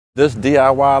This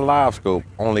DIY Livescope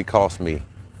only cost me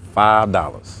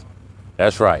 $5.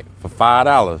 That's right, for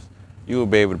 $5, you will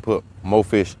be able to put more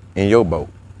fish in your boat.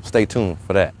 Stay tuned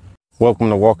for that. Welcome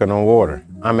to Walking on Water.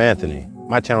 I'm Anthony.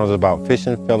 My channel is about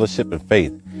fishing, fellowship, and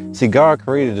faith. See, God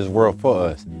created this world for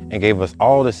us and gave us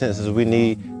all the senses we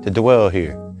need to dwell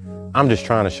here. I'm just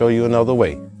trying to show you another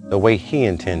way, the way He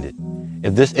intended.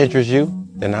 If this interests you,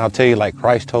 then I'll tell you like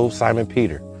Christ told Simon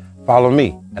Peter, follow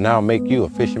me and I'll make you a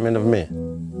fisherman of men.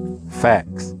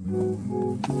 Facts.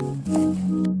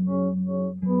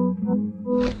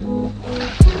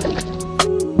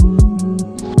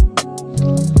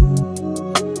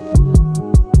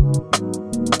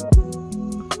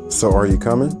 So are you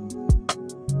coming?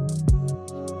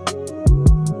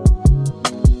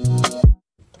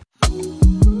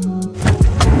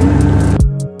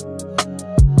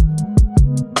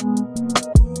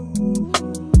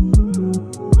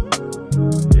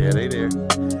 Yeah, they there.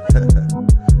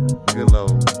 Good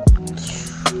load.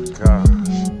 Gosh.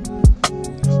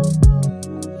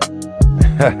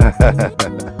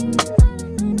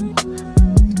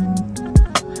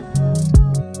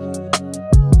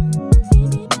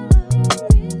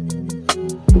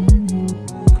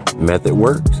 Method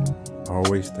works.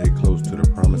 Always stay close to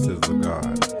the promises of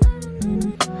God.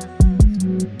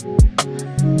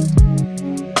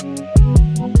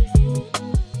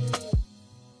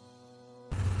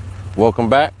 Welcome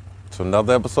back to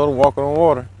another episode of Walking on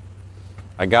Water.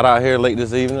 I got out here late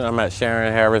this evening. I'm at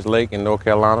Sharon Harris Lake in North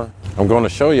Carolina. I'm going to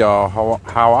show y'all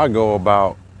how I go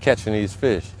about catching these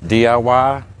fish,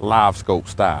 DIY Livescope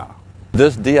style.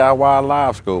 This DIY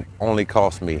Livescope only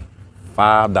cost me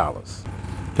 $5.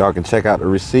 Y'all can check out the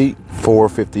receipt.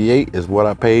 $4.58 is what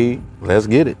I paid. Let's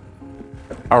get it.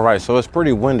 All right, so it's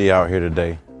pretty windy out here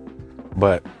today,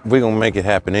 but we're gonna make it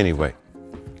happen anyway.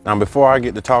 Now, before I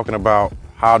get to talking about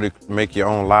how to make your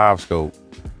own Livescope,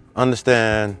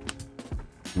 understand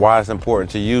why it's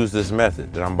important to use this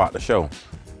method that I'm about to show.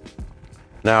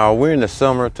 Now, we're in the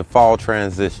summer to fall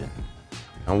transition.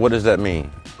 And what does that mean?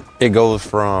 It goes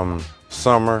from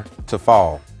summer to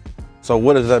fall. So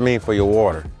what does that mean for your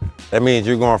water? That means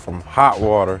you're going from hot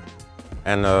water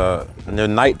and the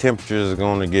night temperatures are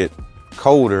going to get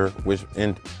colder, which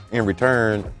in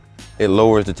return, it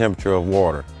lowers the temperature of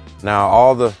water. Now,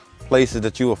 all the places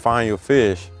that you will find your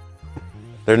fish,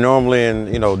 they're normally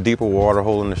in, deeper water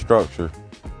holding the structure.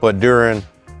 But during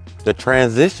the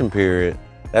transition period,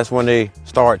 that's when they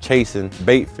start chasing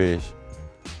bait fish,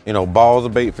 balls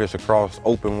of bait fish across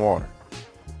open water.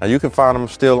 Now you can find them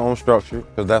still on structure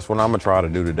because that's what I'm gonna try to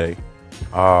do today.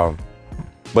 But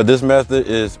this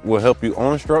method will help you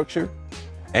on structure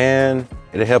and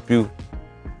it'll help you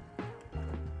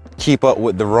keep up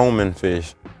with the roaming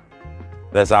fish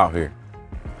that's out here.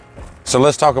 So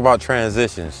let's talk about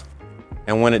transitions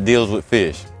and when it deals with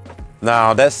fish.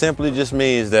 Now that simply just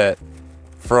means that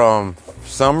from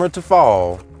summer to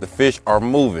fall, the fish are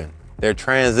moving, they're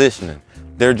transitioning.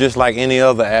 They're just like any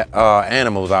other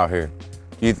animals out here.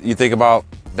 You think about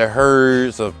the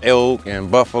herds of elk and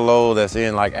buffalo that's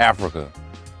in like Africa.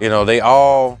 They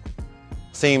all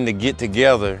seem to get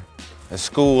together and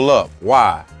school up.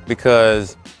 Why?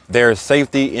 Because there's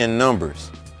safety in numbers.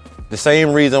 The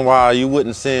same reason why you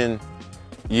wouldn't send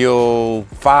your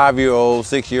 5-year-old,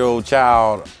 6-year-old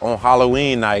child on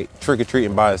Halloween night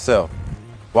trick-or-treating by itself.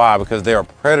 Why? Because there are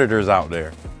predators out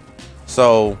there.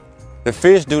 So the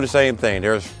fish do the same thing.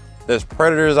 There's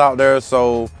predators out there,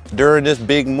 so during this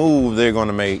big move they're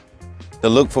gonna make to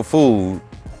look for food,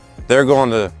 they're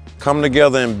going to come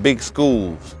together in big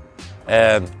schools.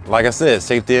 And like I said,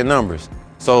 safety in numbers.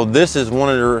 So this is one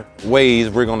of the ways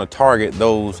we're gonna target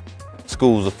those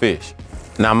schools of fish.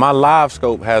 Now my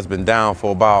Livescope has been down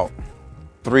for about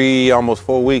 3, almost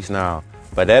 4 weeks now,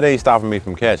 but that ain't stopping me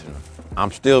from catching them. I'm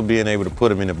still being able to put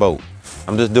them in the boat.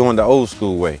 I'm just doing the old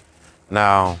school way.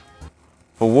 Now,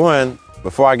 for one,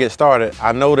 before I get started,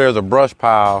 I know there's a brush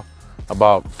pile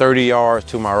about 30 yards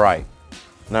to my right.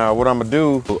 Now, what I'm gonna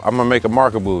do, I'm gonna make a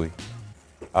marker buoy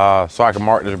so I can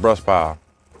mark this brush pile.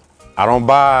 I don't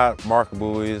buy marker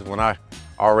buoys when I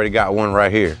already got one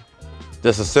right here.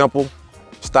 Just a simple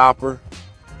stopper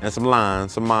and some line,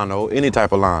 some mono, any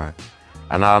type of line.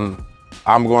 And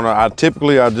I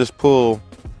typically just pull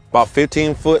about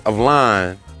 15 foot of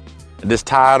line and just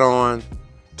tie it on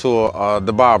to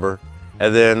the bobber.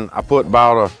 And then I put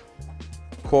about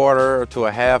a 1/4 to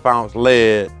a 1/2 ounce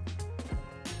lead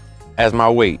as my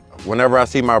weight. Whenever I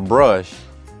see my brush,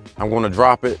 I'm gonna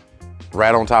drop it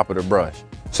right on top of the brush.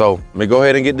 So let me go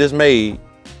ahead and get this made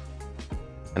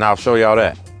and I'll show y'all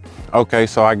that. Okay,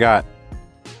 so I got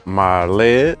my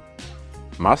lead,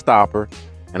 my stopper,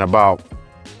 and about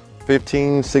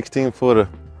 15, 16 foot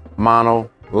mono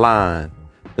line.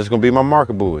 This is gonna be my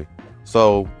marker buoy.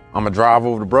 So I'm gonna drive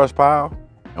over the brush pile,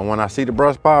 and when I see the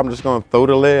brush pile, I'm just gonna throw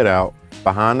the lead out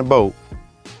behind the boat,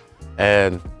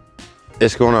 and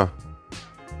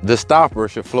the stopper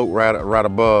should float right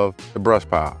above the brush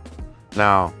pile.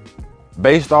 Now,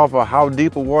 based off of how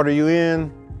deep of water you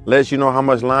in, lets you know how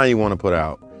much line you wanna put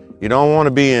out. You don't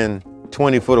wanna be in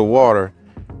 20 foot of water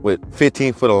with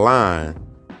 15 foot of line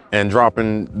and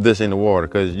dropping this in the water,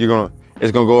 because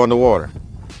it's gonna go underwater.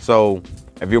 So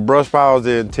if your brush pile is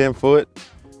in 10 foot,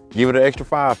 give it an extra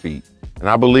 5 feet. And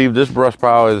I believe this brush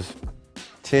pile is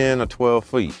 10 or 12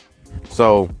 feet.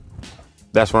 So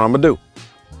that's what I'm gonna do.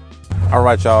 All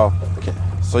right, y'all.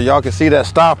 So y'all can see that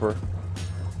stopper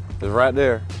is right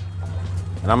there.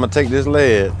 And I'm gonna take this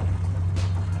lead,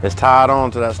 it's tied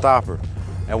on to that stopper.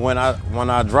 And when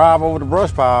I drive over the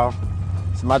brush pile,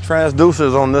 so my transducer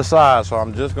is on this side, so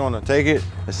I'm just gonna take it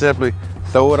and simply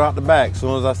throw it out the back as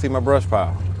soon as I see my brush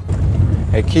pile.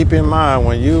 And keep in mind,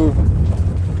 when you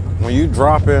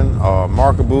drop in a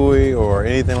marker buoy or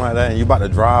anything like that, and you about to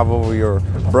drive over your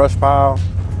brush pile,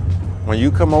 when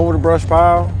you come over the brush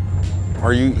pile,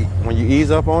 or when you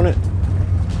ease up on it,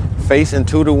 face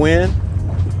into the wind,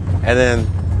 and then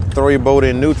throw your boat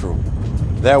in neutral.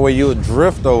 That way you'll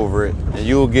drift over it, and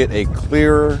you'll get a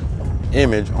clearer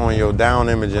image on your down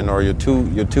imaging or your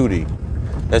 2D.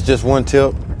 That's just one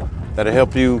tip that'll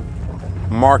help you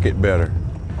mark it better.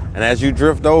 And as you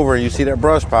drift over and you see that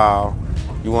brush pile,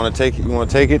 you want to take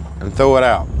it and throw it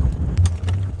out.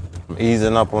 I'm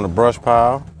easing up on the brush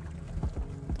pile.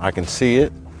 I can see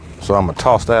it, so I'm gonna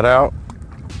toss that out.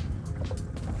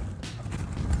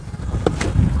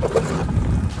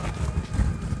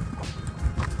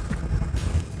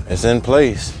 It's in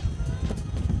place.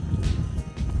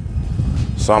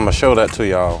 So I'm gonna show that to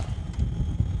y'all.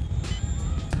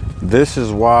 This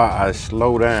is why I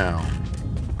slow down.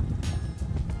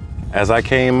 As I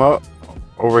came up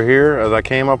over here, I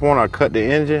cut the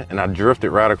engine and I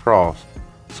drifted right across.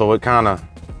 So it kind of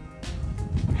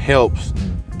helps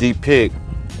depict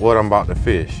what I'm about to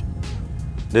fish.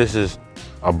 This is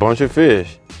a bunch of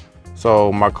fish.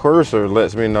 So my cursor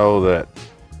lets me know that,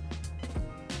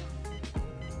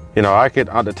 I could,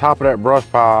 at the top of that brush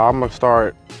pile, I'm gonna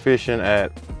start fishing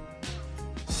at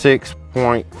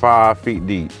 6.5 feet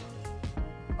deep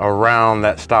around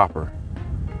that stopper.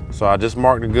 So I just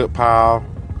marked a good pile.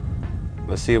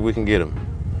 Let's see if we can get him.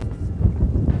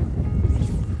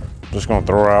 Just gonna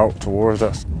throw out towards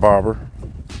that bobber.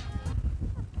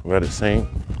 Let it sink.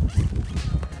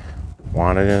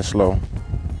 Wind it in slow.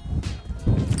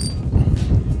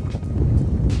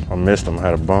 I missed him, I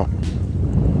had a bump.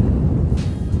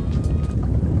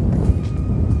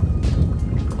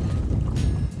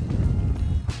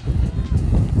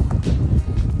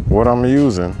 What I'm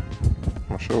using,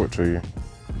 I'll show it to you.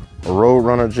 A Road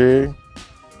Runner jig,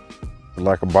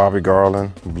 like a Bobby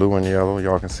Garland, blue and yellow,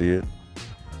 y'all can see it.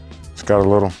 It's got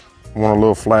want a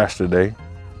little flash today.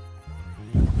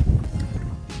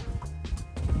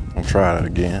 I'll try that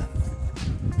again.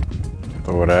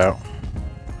 Throw it out.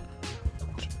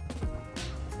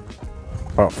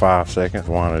 About 5 seconds,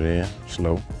 wind it in,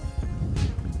 slow.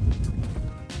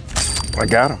 I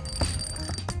got him.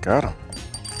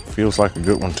 Feels like a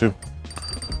good one too.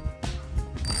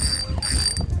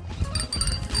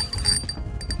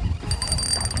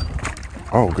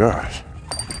 Oh gosh.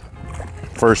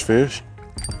 First fish.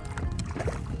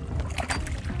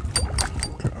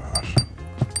 Gosh.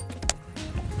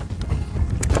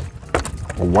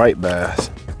 A white bass.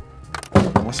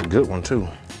 That's a good one too.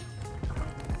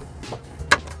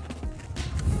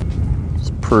 It's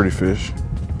a pretty fish.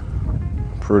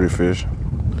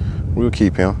 We'll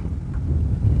keep him.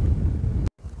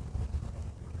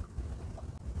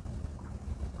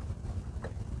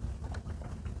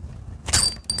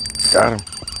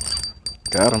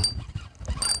 Got him.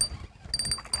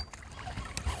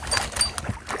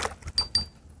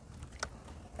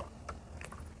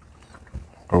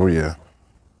 Oh yeah.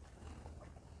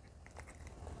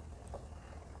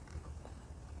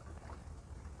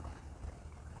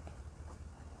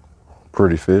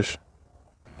 Pretty fish.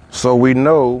 So we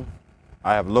know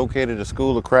I have located a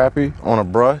school of crappie on a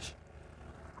brush,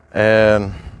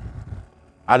 and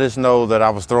I just know that I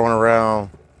was throwing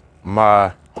around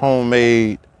my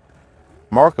homemade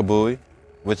marker buoy,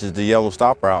 which is the yellow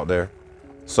stopper out there.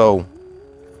 So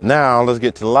now let's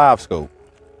get to the Livescope.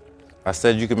 I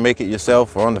said you can make it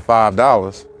yourself for under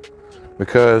 $5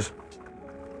 because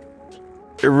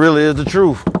it really is the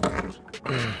truth.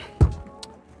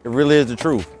 It really is the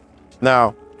truth.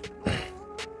 Now,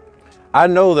 I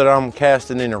know that I'm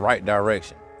casting in the right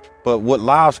direction, but what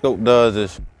Livescope does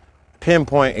is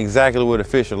pinpoint exactly where the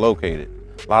fish are located.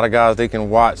 A lot of guys, they can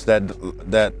watch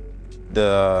the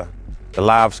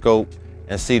Livescope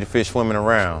and see the fish swimming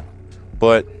around.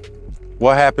 But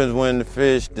what happens when the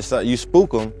fish decide, you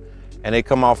spook them and they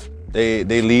come off, they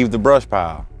leave the brush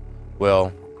pile?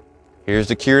 Well, here's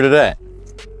the cure to that.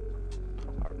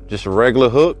 Just a regular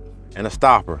hook and a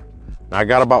stopper. Now I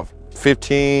got about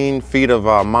 15 feet of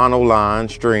mono line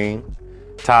string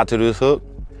tied to this hook,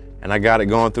 and I got it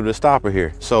going through the stopper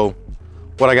here. So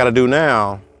what I gotta do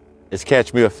now is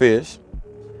catch me a fish,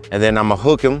 and then I'm gonna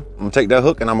hook him. I'm gonna take that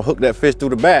hook and I'm gonna hook that fish through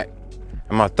the back.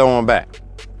 I'm gonna throw him back.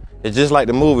 It's just like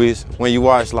the movies when you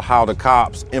watch how the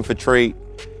cops infiltrate,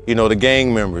 you know, the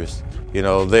gang members. You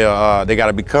know, they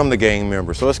gotta become the gang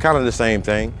members. So it's kind of the same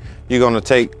thing. You're gonna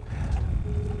take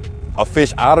a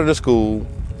fish out of the school,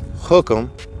 hook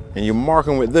him, and you mark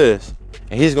him with this,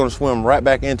 and he's gonna swim right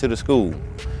back into the school.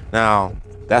 Now,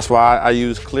 that's why I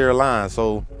use clear lines.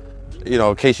 So, you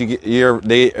know, in case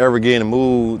they ever get in a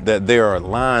mood that they are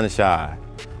line shy.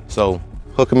 So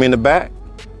hook him in the back,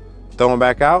 throw him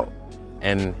back out,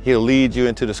 and he'll lead you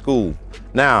into the school.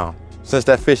 Now, since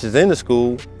that fish is in the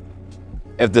school,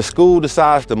 if the school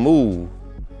decides to move,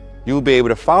 you'll be able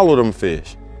to follow them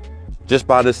fish just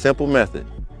by this simple method.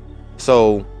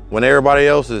 So when everybody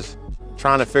else is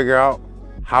trying to figure out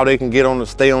how they can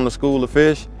stay on the school of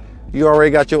fish, you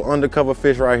already got your undercover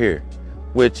fish right here,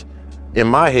 which in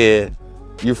my head,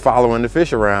 you're following the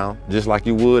fish around just like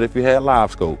you would if you had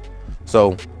Livescope.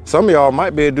 So some of y'all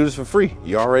might be able to do this for free.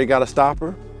 You already got a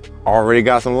stopper, already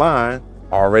got some line,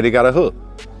 already got a hook.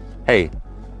 Hey,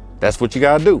 that's what you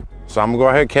gotta do. So I'm gonna go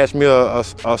ahead and catch me a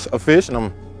fish, and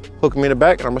I'm hooking me in the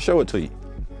back, and I'm gonna show it to you.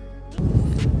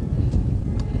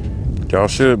 Y'all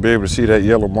should be able to see that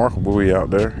yellow marker buoy out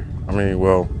there. I mean,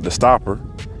 well, the stopper.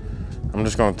 I'm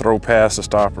just gonna throw past the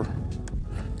stopper,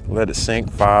 let it sink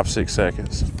 5-6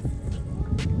 seconds.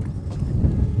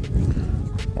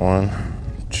 1,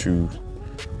 2,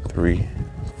 3,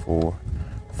 4,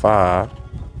 5,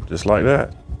 just like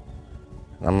that.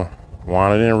 I'm gonna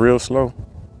wind it in real slow.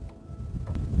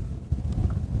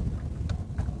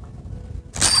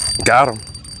 Got him.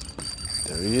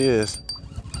 There he is.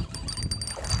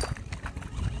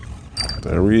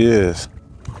 There he is.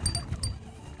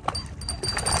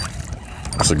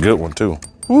 That's a good one too.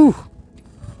 Woo! Look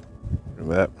at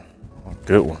that.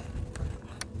 Good one.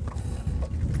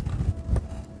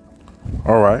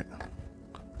 All right.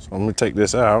 So let me take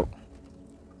this out.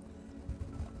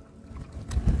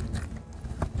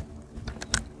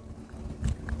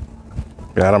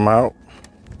 Got him out.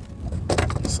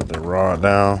 Set the rod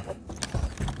down.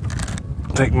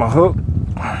 Take my hook.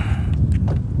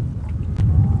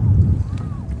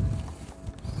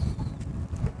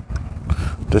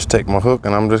 Just take my hook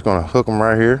and I'm just gonna hook them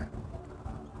right here.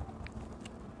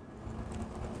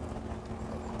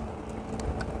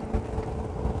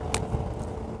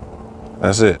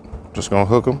 That's it. Just gonna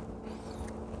hook them.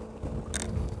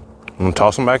 I'm gonna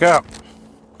toss them back out.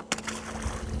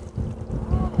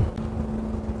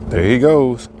 There he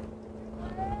goes.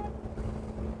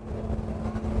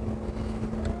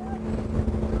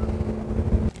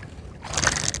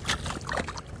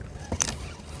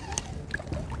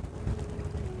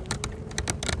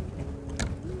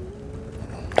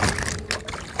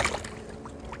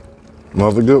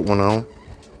 Another good one on.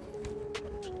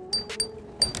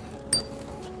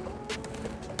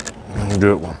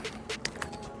 Good one.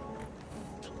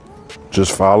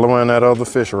 Just following that other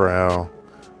fish around.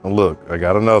 And look, I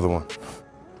got another one.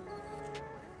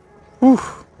 Whew,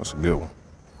 that's a good one.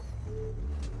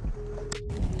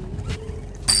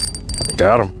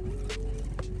 Got him.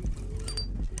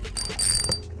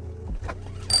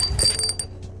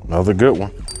 Another good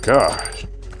one. Gosh.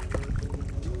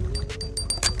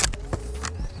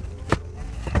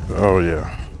 Oh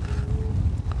yeah.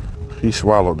 He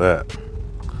swallowed that.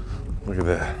 Look at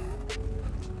that.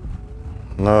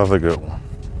 Another good one.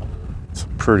 It's a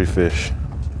pretty fish.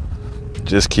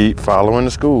 Just keep following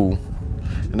the school.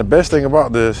 And the best thing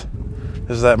about this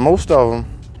is that most of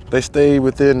them, they stay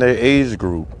within their age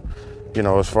group. You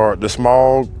know, as far as the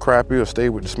small crappie will stay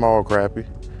with the small crappie,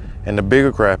 and the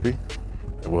bigger crappie,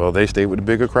 well, they stay with the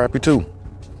bigger crappie too.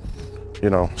 You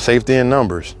know, safety in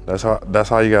numbers. That's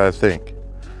how you gotta think.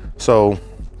 So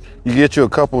you get you a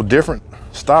couple different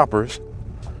stoppers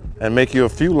and make you a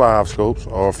few live scopes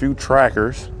or a few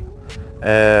trackers.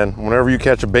 And whenever you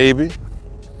catch a baby,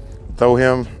 throw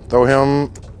him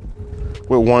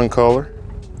with one color.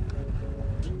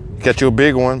 Catch you a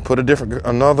big one, put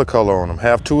another color on them.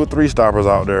 Have 2 or 3 stoppers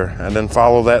out there and then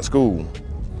follow that school.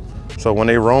 So when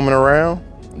they roaming around,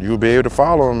 you'll be able to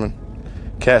follow them and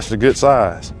catch the good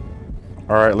size.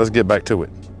 All right, let's get back to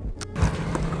it.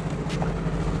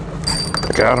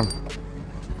 Got him.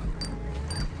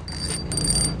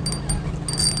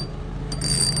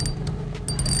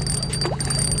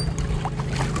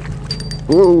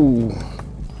 Whoa,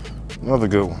 another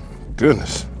good one.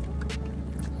 Goodness.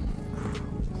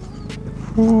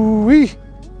 Woo-wee.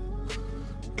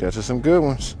 Catching some good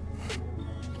ones.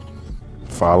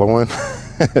 Following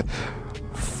the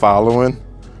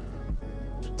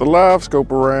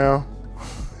Livescope around.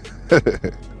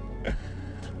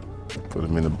 Put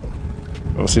them in the,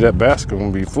 oh, see that basket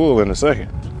gonna be full in a second.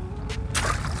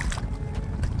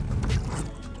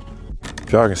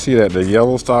 If y'all can see that the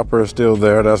yellow stopper is still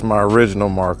there, that's my original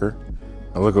marker.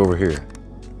 Now look over here.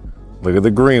 Look at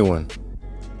the green one,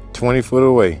 20 foot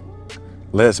away.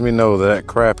 Lets me know that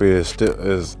crappie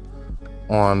is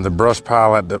on the brush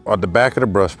pile at the back of the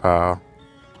brush pile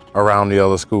around the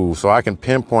other school. So I can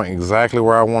pinpoint exactly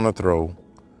where I want to throw.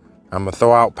 I'm gonna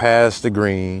throw out past the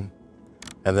green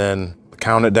and then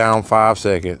count it down 5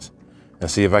 seconds and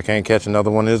see if I can't catch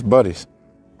another one of his buddies.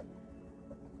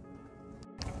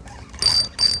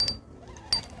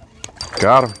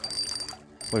 Got him.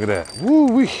 Look at that.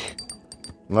 Woo-wee.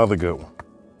 Another good one.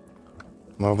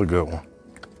 Another good one.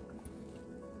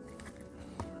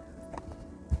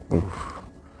 Oof.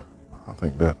 I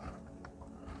think that,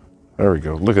 there we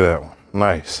go. Look at that one.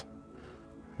 Nice.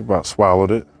 He about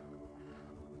swallowed it.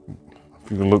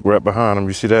 If you can look right behind him,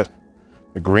 you see that?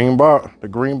 The green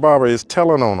bobber is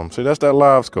telling on him. See, that's that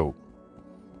Livescope.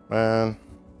 Man, I'm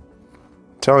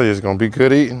telling you, it's gonna be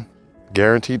good eating.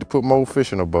 Guaranteed to put more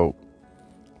fish in a boat.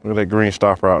 Look at that green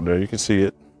stopper out there. You can see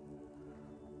it.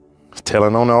 It's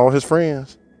telling on all his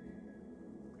friends.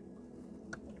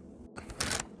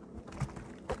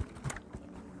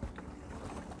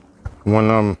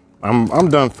 When I'm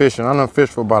done fishing, I done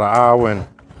fished for about 1 hour and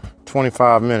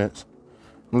 25 minutes.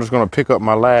 I'm just gonna pick up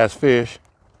my last fish,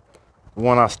 the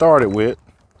one I started with.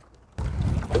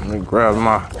 Let me grab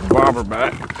my bobber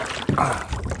back.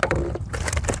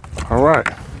 All right,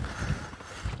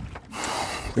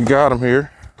 we got him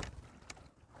here.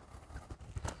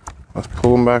 Let's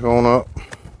pull him back on up.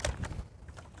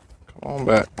 Come on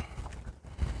back.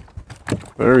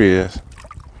 There he is.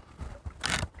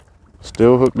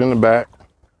 Still hooked in the back.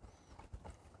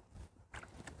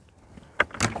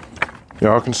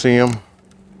 Y'all can see him.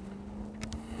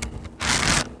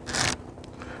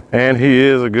 And he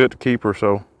is a good keeper,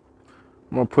 so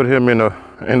I'm gonna put him in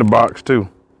the box too.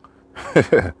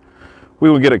 We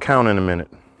will get a count in a minute.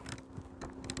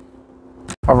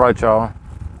 All right, y'all.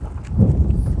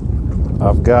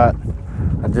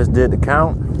 I just did the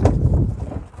count.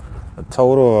 A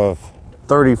total of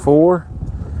 34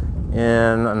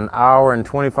 in 1 hour and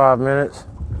 25 minutes.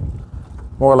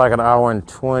 More like 1 hour and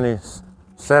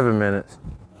 27 minutes.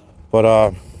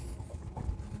 But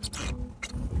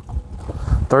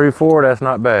 34, that's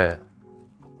not bad.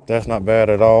 That's not bad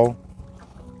at all.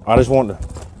 I just want to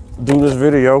do this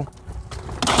video.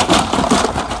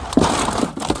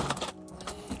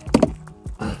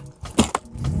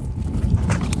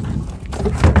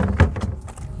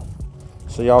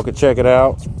 So y'all can check it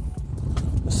out,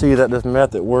 see that this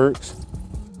method works.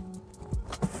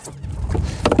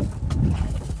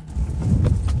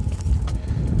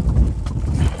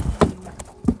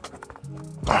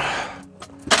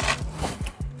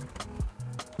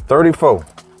 $34.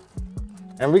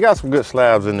 And we got some good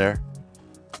slabs in there.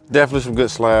 Definitely some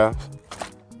good slabs.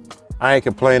 I ain't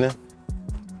complaining.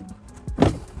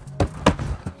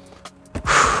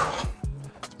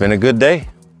 It's been a good day.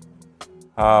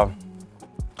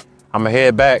 I'm gonna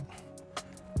head back.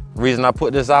 The reason I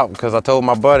put this out because I told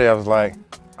my buddy, I was like,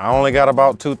 I only got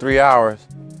about 2-3 hours.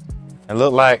 It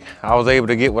looked like I was able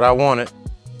to get what I wanted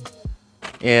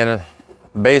in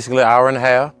basically 1.5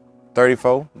 hours,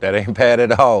 34. That ain't bad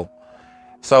at all.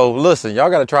 So listen, y'all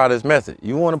gotta try this method.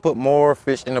 You wanna put more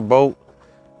fish in the boat,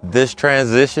 this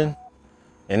transition,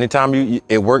 anytime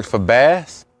it works for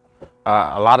bass.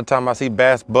 A lot of time I see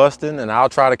bass busting and I'll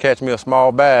try to catch me a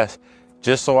small bass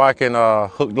just so I can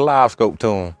hook the Livescope to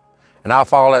them. And I'll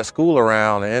follow that school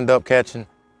around and end up catching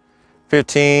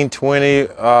 15, 20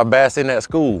 bass in that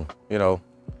school, you know.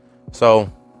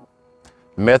 So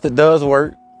the method does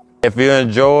work. If you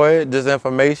enjoyed this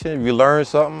information, if you learned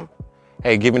something,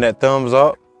 hey, give me that thumbs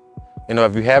up. You know,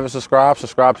 if you haven't subscribed,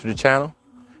 subscribe to the channel.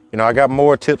 You know, I got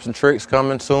more tips and tricks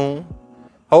coming soon.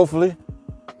 Hopefully,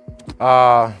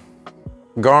 Garmin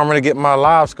to get my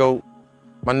Livescope,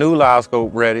 my new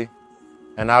Livescope ready.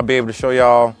 And I'll be able to show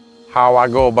y'all how I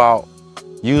go about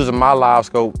using my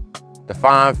Livescope to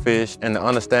find fish and to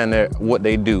understand what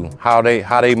they do, how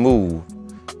they move,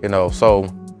 you know. So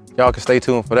y'all can stay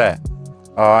tuned for that.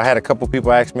 I had a couple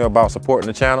people ask me about supporting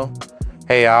the channel.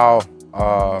 Hey, I'll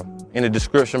In the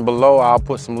description below, I'll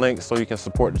put some links so you can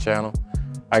support the channel.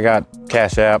 I got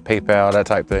Cash App, PayPal, that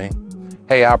type thing.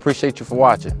 Hey, I appreciate you for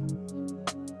watching.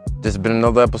 This has been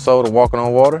another episode of Walking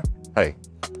on Water. Hey,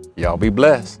 y'all be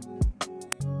blessed.